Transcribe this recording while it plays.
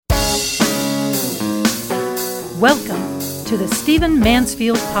Welcome to the Stephen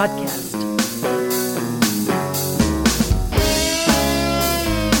Mansfield Podcast.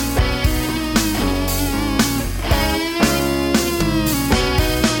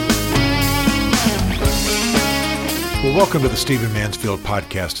 Well, welcome to the Stephen Mansfield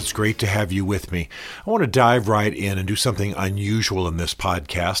Podcast. It's great to have you with me. I want to dive right in and do something unusual in this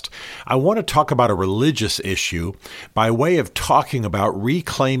podcast. I want to talk about a religious issue by way of talking about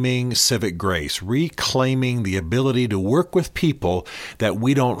reclaiming civic grace, reclaiming the ability to work with people that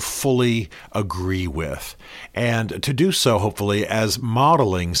we don't fully agree with, and to do so, hopefully, as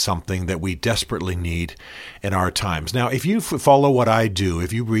modeling something that we desperately need in our times. Now, if you follow what I do,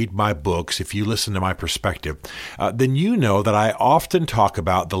 if you read my books, if you listen to my perspective, then you know that I often talk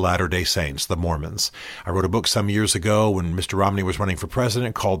about the Latter-day Saints, the Mormons. I wrote a book some years ago when Mr. Romney was running for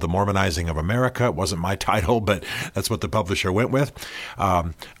president called The Mormonizing of America. It wasn't my title, but that's what the publisher went with.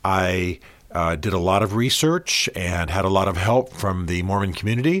 I did a lot of research and had a lot of help from the Mormon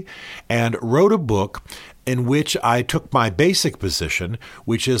community and wrote a book in which I took my basic position,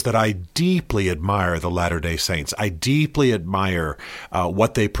 which is that I deeply admire the Latter-day Saints. I deeply admire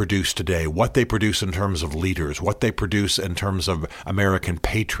what they produce today, what they produce in terms of leaders, what they produce in terms of American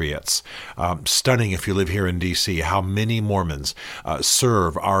patriots. Stunning if you live here in D.C., how many Mormons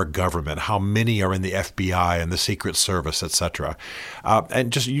serve our government, how many are in the FBI and the Secret Service, etc.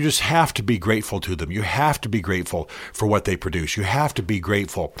 And you just have to be grateful to them. You have to be grateful for what they produce. You have to be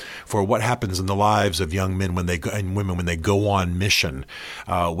grateful for what happens in the lives of young men and women when they go on mission,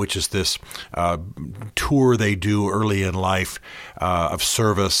 which is this tour they do early in life of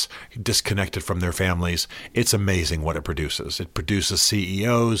service, disconnected from their families. It's amazing what it produces. It produces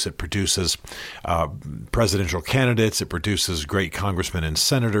CEOs, it produces presidential candidates, it produces great congressmen and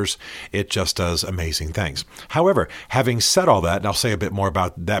senators. It just does amazing things. However, having said all that, and I'll say a bit more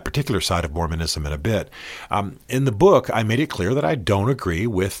about that particular side of Mormonism in a bit, in the book I made it clear that I don't agree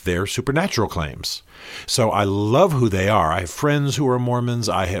with their supernatural claims. So I love who they are. I have friends who are Mormons.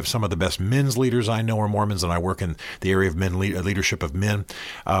 I have some of the best men's leaders I know are Mormons, and I work in the area of leadership of men.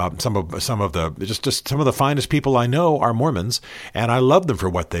 Some of the finest people I know are Mormons, and I love them for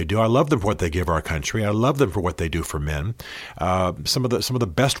what they do. I love them for what they give our country. I love them for what they do for men. Some of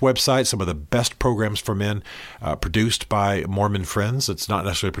the best websites, some of the best programs for men produced by Mormon friends. It's not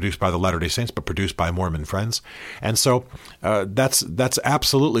necessarily produced by the Latter-day Saints, but produced by Mormon friends. And so that's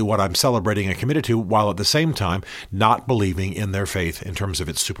absolutely what I'm celebrating and committed to, while at the same time not believing in their faith in terms of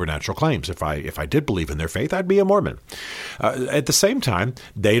its supernatural claims. If I did believe in their faith, I'd be a Mormon. At the same time,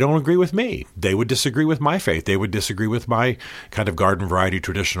 they don't agree with me. They would disagree with my faith. They would disagree with my kind of garden variety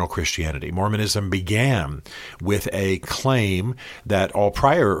traditional Christianity. Mormonism began with a claim that all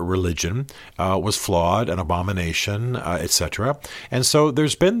prior religion was flawed, an abomination, etc. And so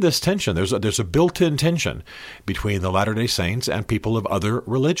there's been this tension. There's a built-in tension between the Latter-day Saints and people of other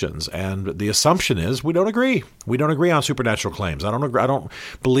religions. And the assumption is we don't agree. We don't agree on supernatural claims. I don't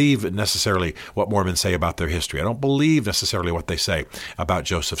believe necessarily what Mormons say about their history. I don't believe necessarily what they say about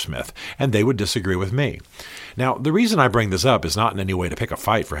Joseph Smith. And they would disagree with me. Now, the reason I bring this up is not in any way to pick a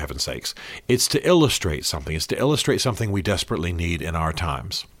fight, for heaven's sakes. It's to illustrate something. It's to illustrate something we desperately need in our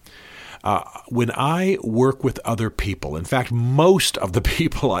times. When I work with other people, in fact, most of the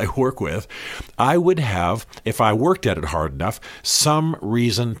people I work with, I would have, if I worked at it hard enough, some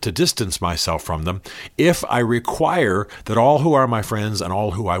reason to distance myself from them if I require that all who are my friends and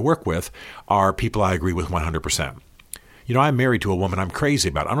all who I work with are people I agree with 100%. You know, I'm married to a woman I'm crazy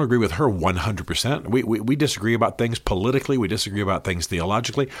about. I don't agree with her 100%. We disagree about things politically. We disagree about things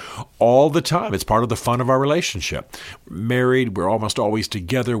theologically all the time. It's part of the fun of our relationship. Married, we're almost always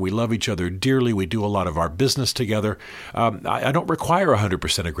together. We love each other dearly. We do a lot of our business together. I don't require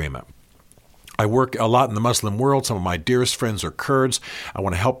 100% agreement. I work a lot in the Muslim world. Some of my dearest friends are Kurds. I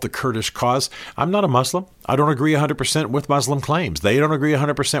want to help the Kurdish cause. I'm not a Muslim. I don't agree 100% with Muslim claims. They don't agree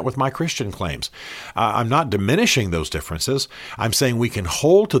 100% with my Christian claims. I'm not diminishing those differences. I'm saying we can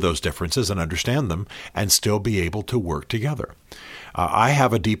hold to those differences and understand them and still be able to work together. I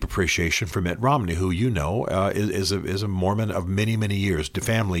have a deep appreciation for Mitt Romney, who you know is a Mormon of many, many years,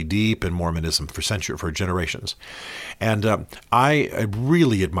 family deep in Mormonism for generations. And I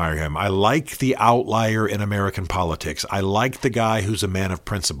really admire him. I like the outlier in American politics. I like the guy who's a man of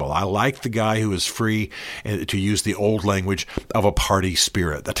principle. I like the guy who is free, to use the old language, of a party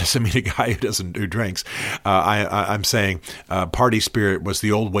spirit. That doesn't mean a guy who drinks. I'm saying party spirit was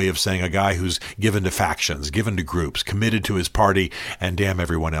the old way of saying a guy who's given to factions, given to groups, committed to his party, and damn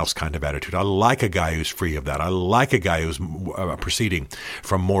everyone else kind of attitude. I like a guy who's free of that. I like a guy who's proceeding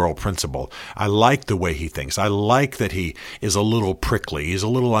from moral principle. I like the way he thinks. I like that he is a little prickly. He's a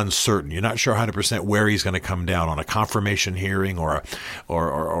little uncertain. You're not sure sure 100% where he's going to come down on a confirmation hearing or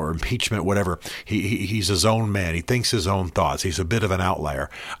impeachment, whatever. He's his own man. He thinks his own thoughts. He's a bit of an outlier.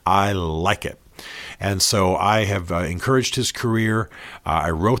 I like it. And so I have encouraged his career.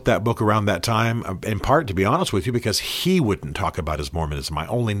 I wrote that book around that time, in part, to be honest with you, because he wouldn't talk about his Mormonism. My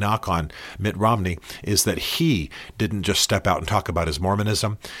only knock on Mitt Romney is that he didn't just step out and talk about his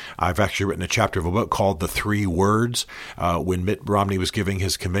Mormonism. I've actually written a chapter of a book called The Three Words. When Mitt Romney was giving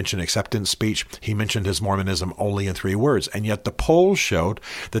his convention acceptance speech, he mentioned his Mormonism only in 3 words. And yet the polls showed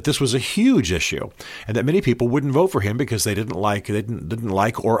that this was a huge issue and that many people wouldn't vote for him because they didn't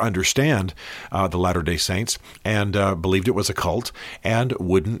like or understand the Latter-day Saints and believed it was a cult and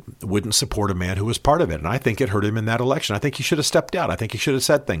wouldn't support a man who was part of it. And I think it hurt him in that election. I think he should have stepped out. I think he should have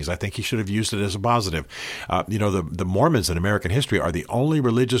said things. I think he should have used it as a positive. The Mormons in American history are the only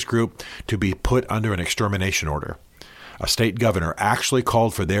religious group to be put under an extermination order. A state governor actually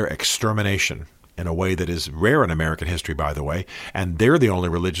called for their extermination in a way that is rare in American history, by the way, and they're the only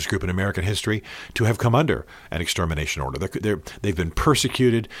religious group in American history to have come under an extermination order. They've been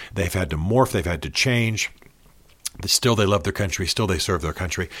persecuted, they've had to morph, they've had to change. Still, they love their country. Still, they serve their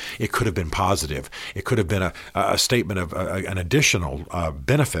country. It could have been positive. It could have been a statement of an additional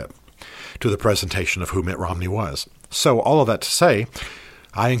benefit to the presentation of who Mitt Romney was. So all of that to say,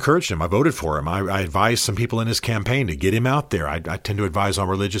 I encouraged him. I voted for him. I advised some people in his campaign to get him out there. I tend to advise on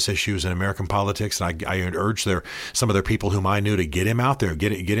religious issues in American politics, and I urged some of their people whom I knew to get him out there,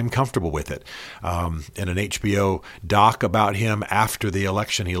 get him comfortable with it. In an HBO doc about him after the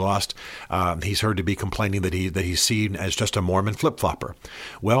election he lost, he's heard to be complaining that he's seen as just a Mormon flip-flopper.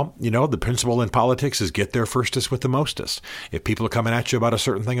 Well, the principle in politics is get there firstest with the mostest. If people are coming at you about a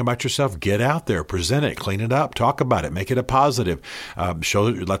certain thing about yourself, get out there, present it, clean it up, talk about it, make it a positive,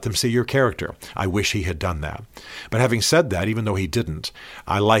 let them see your character. I wish he had done that. But having said that, even though he didn't,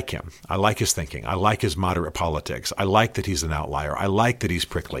 I like him. I like his thinking. I like his moderate politics. I like that he's an outlier. I like that he's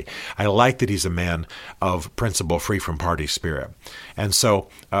prickly. I like that he's a man of principle, free from party spirit. And so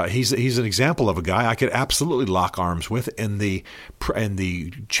he's an example of a guy I could absolutely lock arms with in the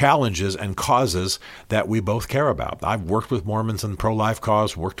challenges and causes that we both care about. I've worked with Mormons in the pro-life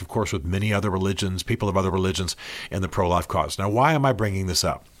cause, worked, of course, with many other religions, people of other religions in the pro-life cause. Now, why am I bringing this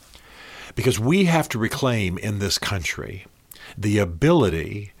up? Because we have to reclaim in this country the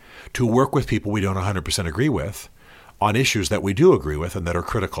ability to work with people we don't 100% agree with on issues that we do agree with and that are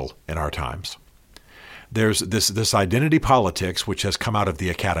critical in our times. There's this identity politics, which has come out of the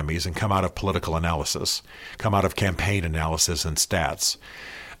academies and come out of political analysis, come out of campaign analysis and stats,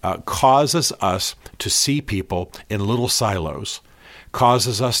 causes us to see people in little silos,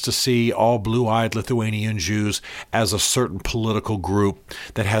 causes us to see all blue-eyed Lithuanian Jews as a certain political group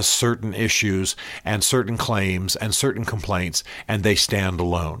that has certain issues and certain claims and certain complaints, and they stand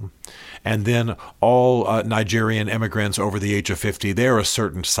alone. And then all Nigerian immigrants over the age of 50, they're a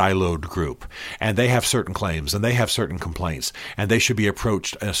certain siloed group, and they have certain claims, and they have certain complaints, and they should be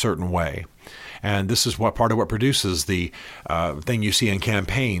approached in a certain way. And this is part of what produces the thing you see in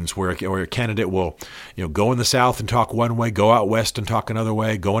campaigns where a candidate will go in the South and talk one way, go out West and talk another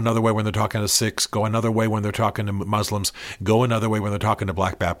way, go another way when they're talking to Sikhs, go another way when they're talking to Muslims, go another way when they're talking to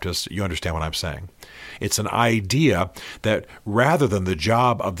Black Baptists. You understand what I'm saying? It's an idea that rather than the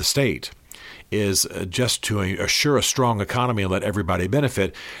job of the state is just to assure a strong economy and let everybody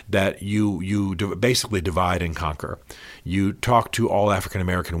benefit, that you basically divide and conquer. You talk to all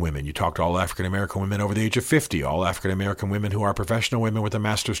African-American women. You talk to all African-American women over the age of 50, all African-American women who are professional women with a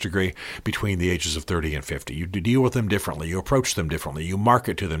master's degree between the ages of 30 and 50. You deal with them differently. You approach them differently. You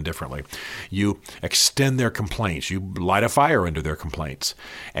market to them differently. You extend their complaints. You light a fire under their complaints.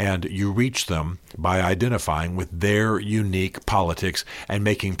 And you reach them by identifying with their unique politics and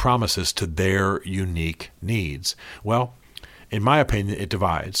making promises to their unique needs. Well, in my opinion, it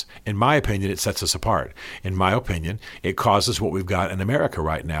divides. In my opinion, it sets us apart. In my opinion, it causes what we've got in America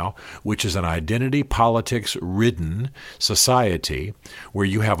right now, which is an identity politics-ridden society where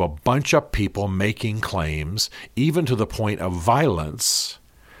you have a bunch of people making claims, even to the point of violence,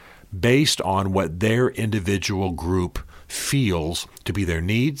 based on what their individual group feels to be their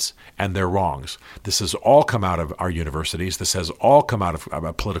needs and their wrongs. This has all come out of our universities. This has all come out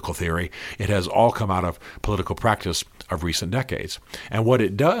of political theory. It has all come out of political practice of recent decades. And what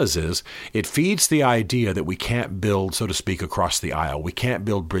it does is it feeds the idea that we can't build, so to speak, across the aisle. We can't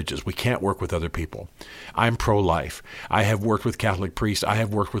build bridges. We can't work with other people. I'm pro-life. I have worked with Catholic priests. I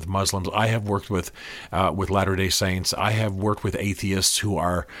have worked with Muslims. I have worked with Latter-day Saints. I have worked with atheists who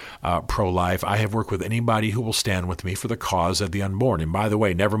are pro-life. I have worked with anybody who will stand with me for the cause of the unborn. And by the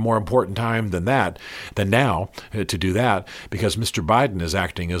way, never more important time than now to do that, because Mr. Biden is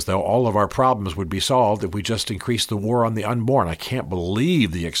acting as though all of our problems would be solved if we just increase the war on the unborn. I can't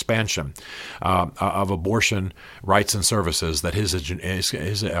believe the expansion of abortion rights and services that his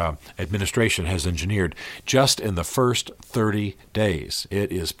administration has engineered just in the first 30 days.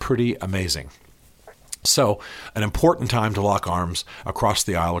 It is pretty amazing. So, an important time to lock arms across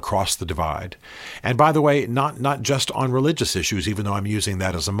the aisle, across the divide. And by the way, not just on religious issues, even though I'm using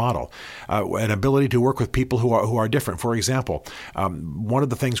that as a model. An ability to work with people who are different. For example, one of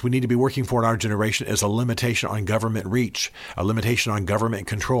the things we need to be working for in our generation is a limitation on government reach, a limitation on government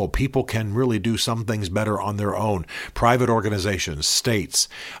control. People can really do some things better on their own. Private organizations, states,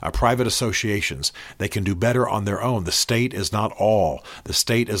 private associations, they can do better on their own. The state is not all. The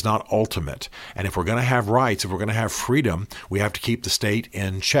state is not ultimate. And if we're going to have rights, if we're going to have freedom, we have to keep the state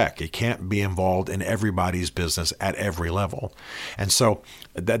in check. It can't be involved in everybody's business at every level. And so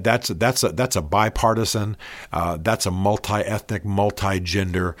that's a bipartisan, that's a multi-ethnic,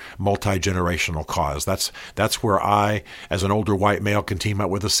 multi-gender, multi-generational cause. That's where I, as an older white male, can team up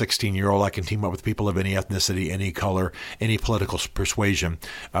with a 16-year-old. I can team up with people of any ethnicity, any color, any political persuasion,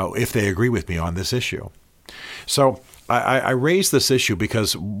 if they agree with me on this issue. So I raise this issue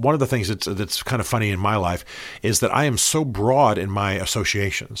because one of the things that's kind of funny in my life is that I am so broad in my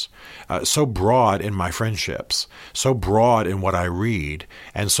associations, so broad in my friendships, so broad in what I read,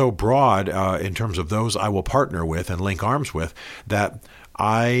 and so broad in terms of those I will partner with and link arms with, that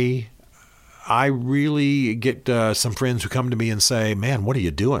I really get some friends who come to me and say, "Man, what are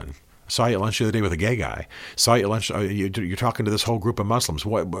you doing? Saw you at lunch the other day with a gay guy. Saw you at lunch. You're talking to this whole group of Muslims.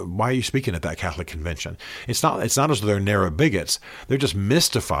 Why are you speaking at that Catholic convention?" It's not as though they're narrow bigots. They're just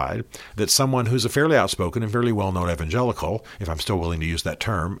mystified that someone who's a fairly outspoken and fairly well-known evangelical, if I'm still willing to use that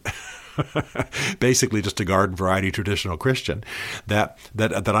term, basically just a garden variety traditional Christian, that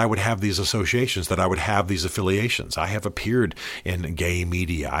I would have these associations, that I would have these affiliations. I have appeared in gay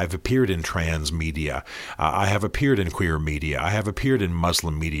media. I've appeared in trans media. I have appeared in queer media. I have appeared in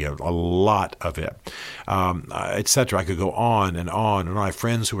Muslim media, a lot of it, etc. I could go on and on and on. I have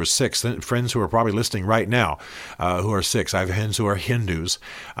friends who are Sikhs, friends who are probably listening right now who are Sikhs. I have friends who are Hindus.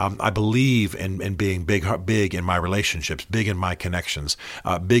 I believe in being big in my relationships, big in my connections,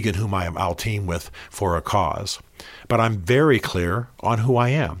 big in whom I'll team with for a cause. But I'm very clear on who I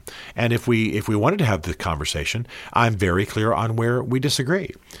am. And if we wanted to have the conversation, I'm very clear on where we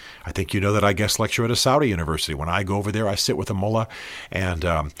disagree. I think you know that I guest lecture at a Saudi university. When I go over there, I sit with a mullah, and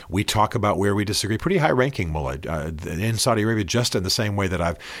we talk about where we disagree. Pretty high-ranking mullah in Saudi Arabia, just in the same way that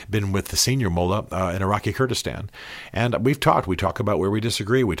I've been with the senior mullah in Iraqi Kurdistan. And we talk about where we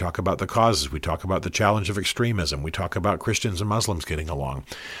disagree. We talk about the causes. We talk about the challenge of extremism. We talk about Christians and Muslims getting along.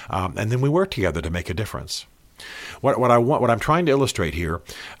 And then we work together to make a difference. What I'm trying to illustrate here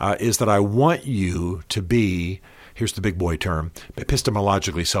is that I want you to be, here's the big boy term,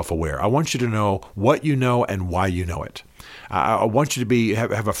 epistemologically self-aware. I want you to know what you know and why you know it. I want you to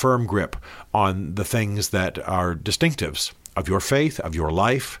have a firm grip on the things that are distinctives of your faith, of your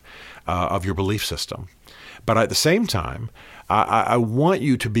life, of your belief system. But at the same time, I want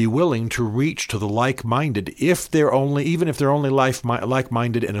you to be willing to reach to the like-minded, even if they're only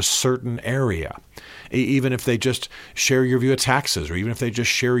like-minded in a certain area. Even if they just share your view of taxes, or even if they just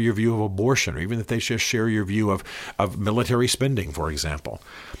share your view of abortion, or even if they just share your view of military spending, for example.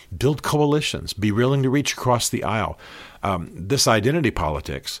 Build coalitions. Be willing to reach across the aisle. This identity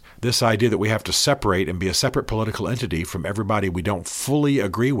politics, this idea that we have to separate and be a separate political entity from everybody we don't fully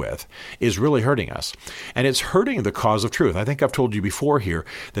agree with, is really hurting us. And it's hurting the cause of truth. I think I've told you before here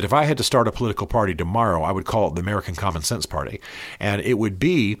that if I had to start a political party tomorrow, I would call it the American Common Sense Party. And it would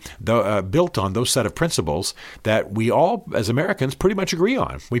be built on those set of principles that we all, as Americans, pretty much agree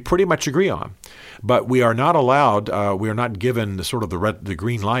on. We pretty much agree on. But we are not allowed, we are not given the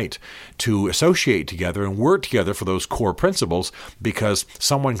green light to associate together and work together for those core principles, because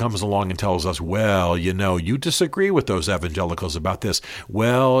someone comes along and tells us, well, you disagree with those evangelicals about this.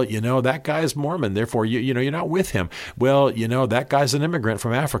 Well, that guy's Mormon, therefore you're not with him. Well, that guy's an immigrant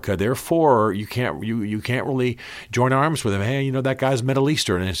from Africa, therefore you can't really join arms with him. Hey, that guy's Middle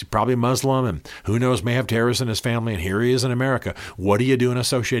Eastern and he's probably Muslim, and who knows, may have terrorists in his family, and here he is in America. What are you doing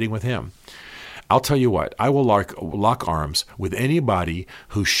associating with him? I'll tell you what, I will lock arms with anybody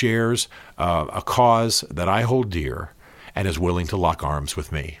who shares a cause that I hold dear and is willing to lock arms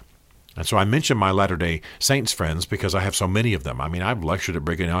with me. And so I mention my Latter-day Saints friends because I have so many of them. I mean, I've lectured at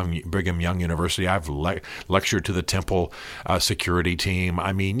Brigham Young University. I've lectured to the Temple security team.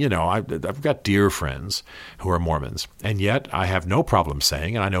 I mean, I've got dear friends who are Mormons. And yet I have no problem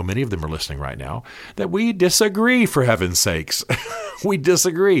saying, and I know many of them are listening right now, that we disagree, for heaven's sakes. We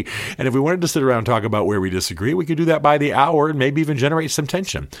disagree. And if we wanted to sit around and talk about where we disagree, we could do that by the hour and maybe even generate some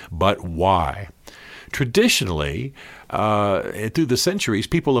tension. But why? Traditionally, through the centuries,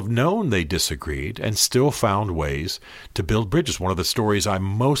 people have known they disagreed and still found ways to build bridges. One of the stories I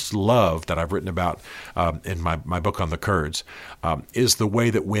most love that I've written about in my book on the Kurds is the way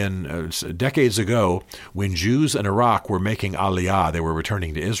that when decades ago, when Jews in Iraq were making Aliyah, they were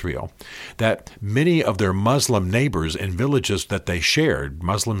returning to Israel, that many of their Muslim neighbors in villages that they shared,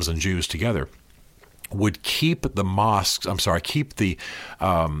 Muslims and Jews together, would keep the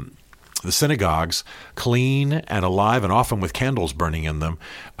synagogues clean and alive and often with candles burning in them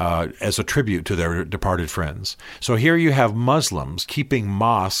as a tribute to their departed friends. So here you have Muslims keeping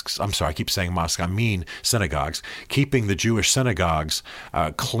synagogues, keeping the Jewish synagogues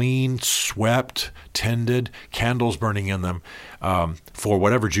clean, swept, tended, candles burning in them for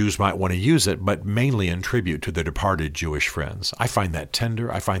whatever Jews might want to use it, but mainly in tribute to their departed Jewish friends. I find that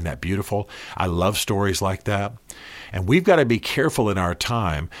tender. I find that beautiful. I love stories like that. And we've got to be careful in our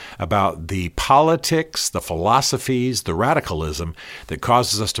time about the politics, the philosophies, the radicalism that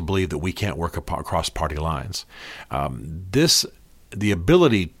causes us to believe that we can't work across party lines. The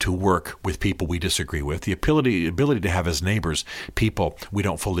ability to work with people we disagree with, the ability to have as neighbors people we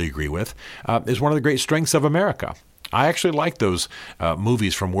don't fully agree with, is one of the great strengths of America. I actually like those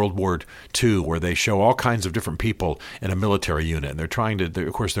movies from World War II where they show all kinds of different people in a military unit. And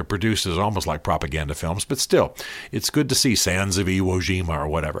of course, they're produced as almost like propaganda films, but still, it's good to see Sands of Iwo Jima or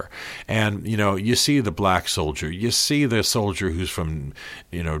whatever. And, you see the black soldier. You see the soldier who's from,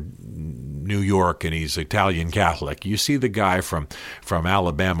 New York and he's Italian Catholic. You see the guy from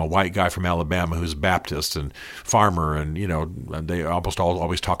Alabama, white guy from Alabama who's Baptist and farmer. And, they almost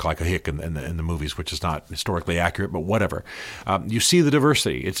always talk like a hick in the movies, which is not historically accurate, but whatever. You see the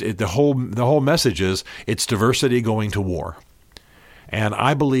diversity. The whole message is it's diversity going to war. And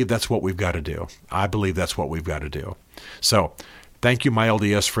I believe that's what we've got to do. So thank you, my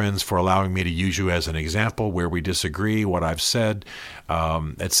LDS friends, for allowing me to use you as an example where we disagree, what I've said,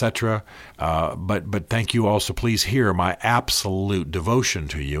 etc. But thank you also. Please hear my absolute devotion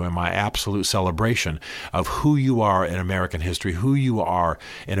to you and my absolute celebration of who you are in American history, who you are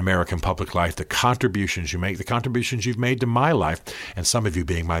in American public life, the contributions you make, the contributions you've made to my life, and some of you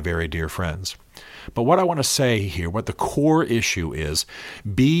being my very dear friends. But what I want to say here, what the core issue is,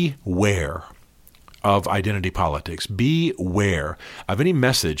 beware of identity politics. Beware of any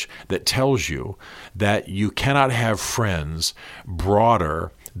message that tells you that you cannot have friends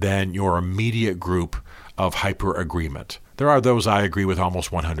broader than your immediate group of hyper agreement. There are those I agree with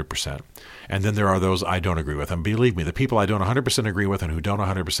almost 100%. And then there are those I don't agree with. And believe me, the people I don't 100% agree with and who don't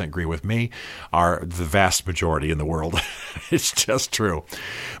 100% agree with me are the vast majority in the world. It's just true.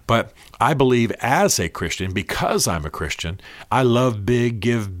 But I believe as a Christian, because I'm a Christian, I love big,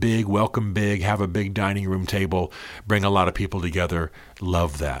 give big, welcome big, have a big dining room table, bring a lot of people together.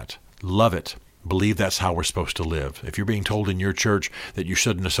 Love that. Love it. Believe that's how we're supposed to live. If you're being told in your church that you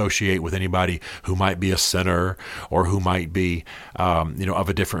shouldn't associate with anybody who might be a sinner or who might be, of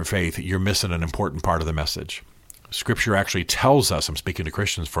a different faith, you're missing an important part of the message. Scripture actually tells us, I'm speaking to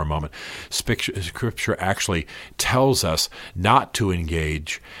Christians for a moment, Scripture actually tells us not to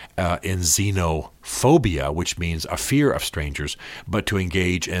engage in xenophobia, which means a fear of strangers, but to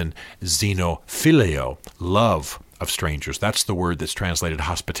engage in xenophilia, love of strangers. That's the word that's translated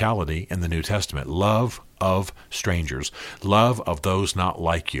hospitality in the New Testament. Love of strangers. Love of those not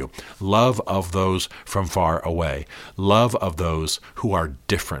like you. Love of those from far away. Love of those who are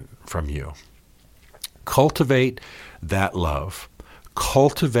different from you. Cultivate that love.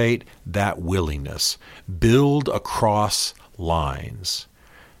 Cultivate that willingness. Build across lines.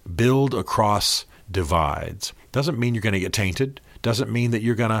 Build across divides. Doesn't mean you're going to get tainted. Doesn't mean that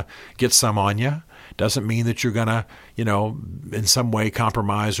you're going to get some on you. Doesn't mean that you're going to, in some way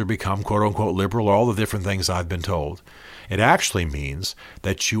compromise or become quote unquote liberal or all the different things I've been told. It actually means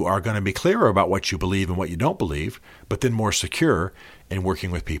that you are going to be clearer about what you believe and what you don't believe, but then more secure in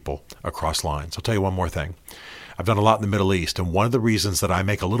working with people across lines. I'll tell you one more thing. I've done a lot in the Middle East, and one of the reasons that I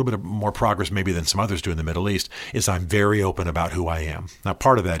make a little bit of more progress maybe than some others do in the Middle East is I'm very open about who I am. Now,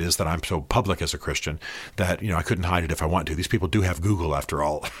 part of that is that I'm so public as a Christian that, I couldn't hide it if I want to. These people do have Google after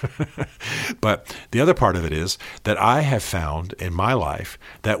all. But the other part of it is that I have found in my life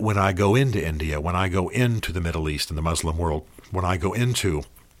that when I go into India, when I go into the Middle East and the Muslim world, when I go into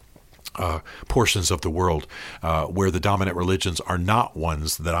portions of the world where the dominant religions are not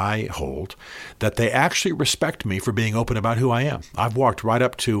ones that I hold, that they actually respect me for being open about who I am. I've walked right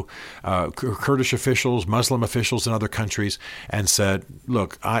up to Kurdish officials, Muslim officials in other countries and said,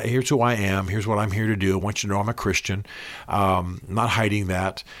 look, here's who I am. Here's what I'm here to do. I want you to know I'm a Christian. I'm not hiding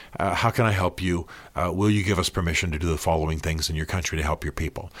that. How can I help you? Will you give us permission to do the following things in your country to help your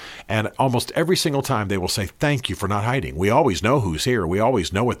people? And almost every single time they will say, thank you for not hiding. We always know who's here. We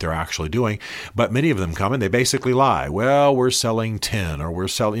always know what they're actually doing. But many of them come and they basically lie. Well, we're selling tin, or we're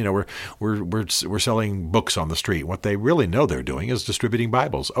selling, we're selling books on the street. What they really know they're doing is distributing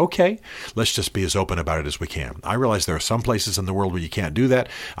Bibles. Okay, let's just be as open about it as we can. I realize there are some places in the world where you can't do that.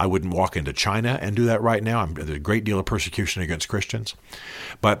 I wouldn't walk into China and do that right now. There's a great deal of persecution against Christians.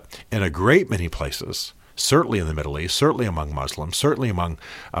 But in a great many places, certainly in the Middle East, certainly among Muslims, certainly among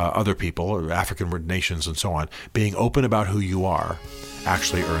other people, African nations and so on, being open about who you are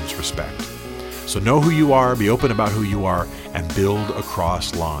actually earns respect. So know who you are, be open about who you are, and build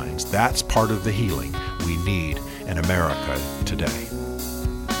across lines. That's part of the healing we need in America today.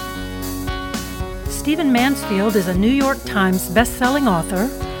 Stephen Mansfield is a New York Times best-selling author,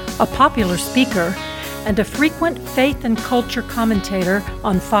 a popular speaker, and a frequent faith and culture commentator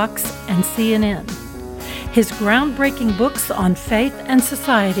on Fox and CNN. His groundbreaking books on faith and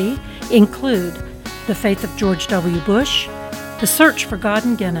society include The Faith of George W. Bush, The Search for God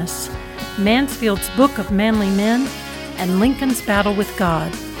in Guinness, Mansfield's Book of Manly Men, and Lincoln's Battle with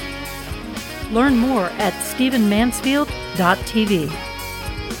God. Learn more at stephenmansfield.tv.